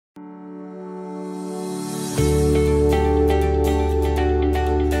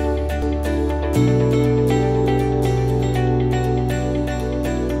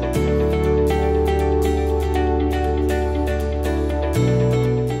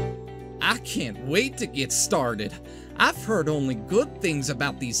can't wait to get started. I've heard only good things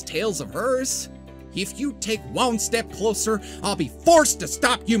about these tales of hers. If you take one step closer, I'll be forced to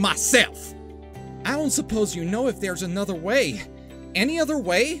stop you myself. I don't suppose you know if there's another way. Any other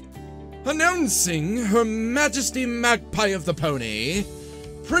way? Announcing Her Majesty Magpie of the Pony,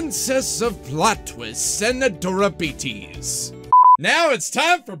 Princess of Plot Twists and Adorabites. Now it's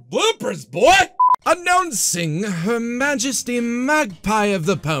time for bloopers, boy! Announcing Her Majesty Magpie of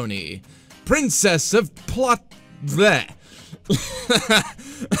the Pony, Princess of Plot... bleh.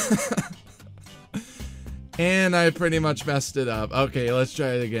 And I pretty much messed it up. Okay, let's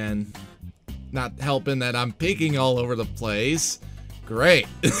try it again. Not helping that I'm peeking all over the place. Great.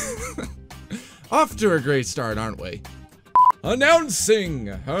 Off to a great start, aren't we? Announcing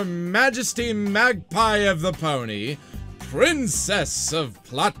Her Majesty Magpie of the Pony, Princess of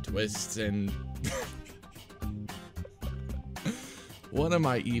Plot Twists and... What am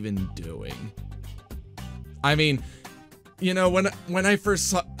I even doing? I mean, you know, when I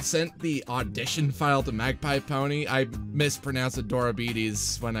first sent the audition file to Magpiepony, I mispronounced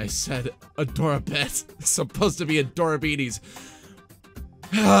Adorabites when I said Adorabet. It's supposed to be Adorabites.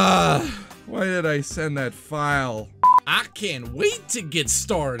 Why did I send that file? I can't wait to get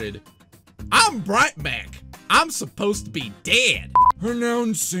started. I'm Brightback. I'm supposed to be dead.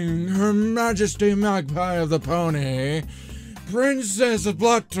 Announcing Her Majesty Magpie of the Pony, Princess of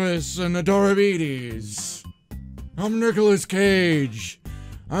Plot Twists and Adorabites. I'm Nicolas Cage.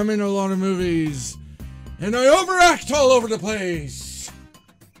 I'm in a lot of movies, and I overact all over the place.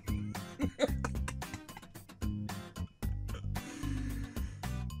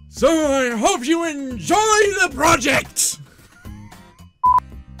 So I hope you enjoy the project!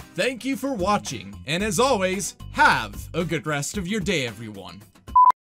 Thank you for watching, and as always, have a good rest of your day, everyone.